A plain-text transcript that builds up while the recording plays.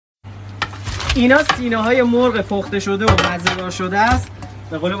اینا سینه های مرغ پخته شده و مزه‌دار شده است،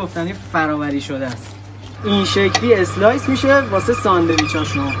 به قول گفتنی فراوری شده است. این شکلی اسلایس میشه واسه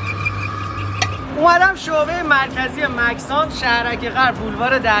ساندویچ‌هاشون. اومدم شعبه مرکزی مکسان، شهرک غرب،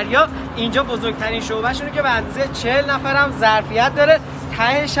 بولوار دریا. اینجا بزرگترین شعبه‌شونه که به اندازه 40 نفرم ظرفیت داره.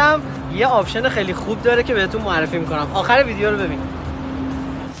 تهش هم یه آپشن خیلی خوب داره که بهتون معرفی میکنم. آخر ویدیو رو ببین.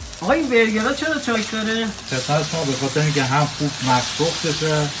 آقا این برگرها چرا چاک داره؟ چطورش ما به خاطر اینکه هم خوب مخصوص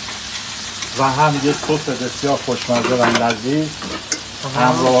بشه و هم یه سس بسیار خوشمزه و لذیذ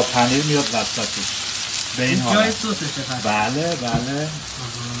همراه با پنیر میاد وسطش. به این حالت. جای سسشه فقط. بله بله.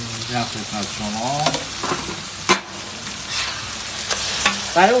 این خدمت شما.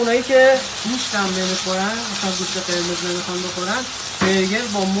 برای اونایی که گوشت هم نمیخورن، مثلا گوشت قرمز نمیخوان بخورن، برگر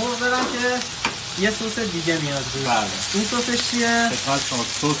با مرغ برن که یه سس دیگه میاد روش. بله. این سسش چیه؟ خدمت شما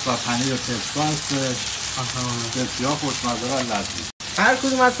سس و پنیر پستا هستش. بسیار خوشمزه و لذیذ. هر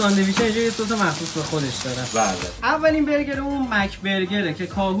کدوم از ساندویچ‌ها اینجا یه سس مخصوص به خودش داره. بله. اولین برگرمون مک برگره که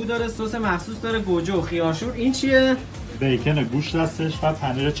کاهو داره، سس مخصوص داره، گوجه و خیارشور. این چیه؟ بیکن گوشت هستش و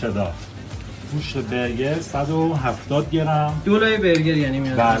پنیر چدار. گوشت برگر 170 گرم. دولای برگر یعنی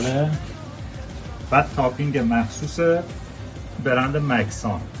میاد. بله. بعد تاپینگ مخصوص برند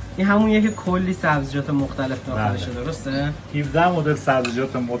مکسان. این همونیه که کلی سبزیجات مختلف داخلشه. بله. درسته؟ 17 مدل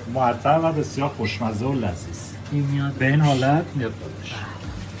سبزیجات معطر و بسیار خوشمزه و لذیذ. این میاد. به این حالت میاد دادش.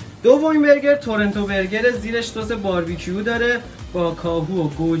 دومین برگر تورنتو برگر، زیرش سس باربیکیو داره با کاهو و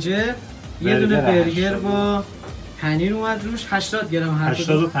گوجه. یه دونه برگر با پنیر اومد روش. 80 گرم هر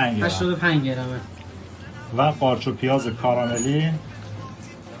 85 گرم. 85 گرمه. و قارچ و پیاز کاراملی.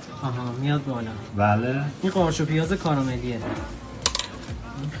 آها میاد بالا. بله. این قارچ و پیاز کاراملیه.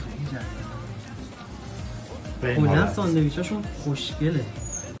 کلا ساندویچاشون خوشگله.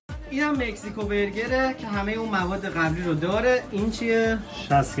 این هم مکزیکو برگره که همه اون مواد قبلی رو داره. این چیه؟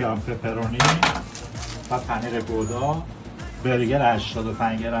 60 گرم پپرونی و پنیر گودا. برگر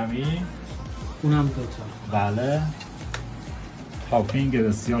 85 گرمی. اونم دوتا. بله. تاپینگ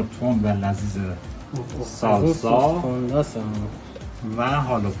بسیار تند و لذیذ سالسا و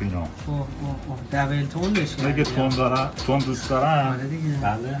هالوپینو. دبل تندش. اگه تند دوست دارن.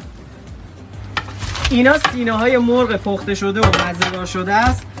 بله. اینا سینه های مرغ پخته شده و مزه‌دار شده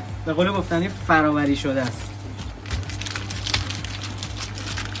است، به قول گفتنی فراوری شده است.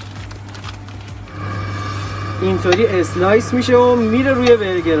 اینطوری اسلایس میشه و میره روی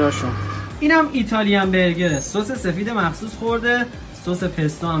برگراشون. اینم ایتالیان برگره، سس سفید مخصوص خورده، سس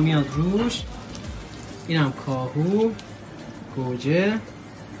پستا هم میاد روش. اینم کاهو، گوجه،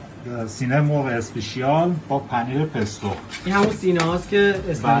 سینه مرغ اسپیشیال با پنیر پستو. این همون سینه هاست که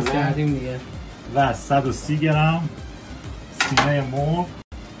اسلایس کردیم دیگه. و 130 گرم سینه مرغ.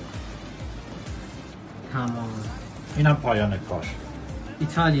 تمام. اینم پایان کار.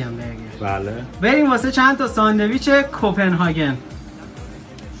 ایتالیان برگر. بله. بریم واسه چند تا ساندویچ کوپنهاگن.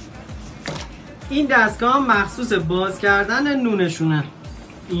 این دستگاه مخصوص باز کردن نونشونه.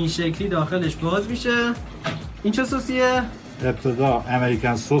 این شکلی داخلش باز میشه. این چه سسیه؟ ابتدا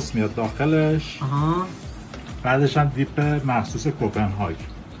امریکن سس میاد داخلش. آها. بعدش هم دیپ مخصوص کوپنهاگ.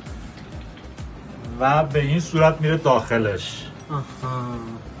 و به این صورت میره داخلش. آها.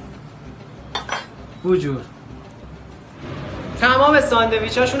 بوجور. تمام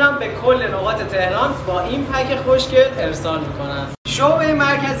ساندویچاشون هم به کل نقاط تهران با این پک خوشگل ارسال میکنن. شعبه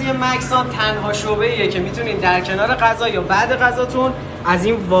مرکزی مکسان تنها شعبه‌ایه که میتونین در کنار غذا یا بعد غذاتون از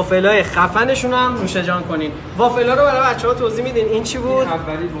این وافلای خفنشون هم نوشه جان کنین. وافلا رو برای بچه‌ها توضیح میدین. این چی بود؟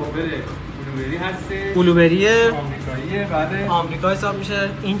 اولی وافل بلوبری هست. بلوبریه. آمریکاییه. بعد آمریکا حساب میشه.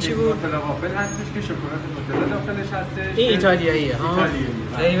 این چی بود؟ وافل هستش که شکلات نوتلا داخلش هستش. این ایتالیاییه.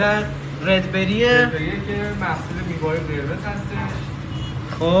 ایتالیاییه. ردبریه که محصول میوه‌های قرمز هستش.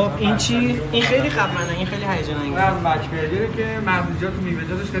 خب این چی؟ این خیلی خفنه، این خیلی هیجان انگیزه. و مک برگره که مغزیجات و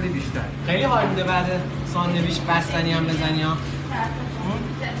میوه‌جاتش خیلی بیشتر. خیلی حال میده بعد ساندویچ بستنی هم بزنی ها.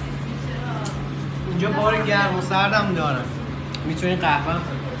 اینجا بار گرم و سردم دارن. میتونین قهوه هم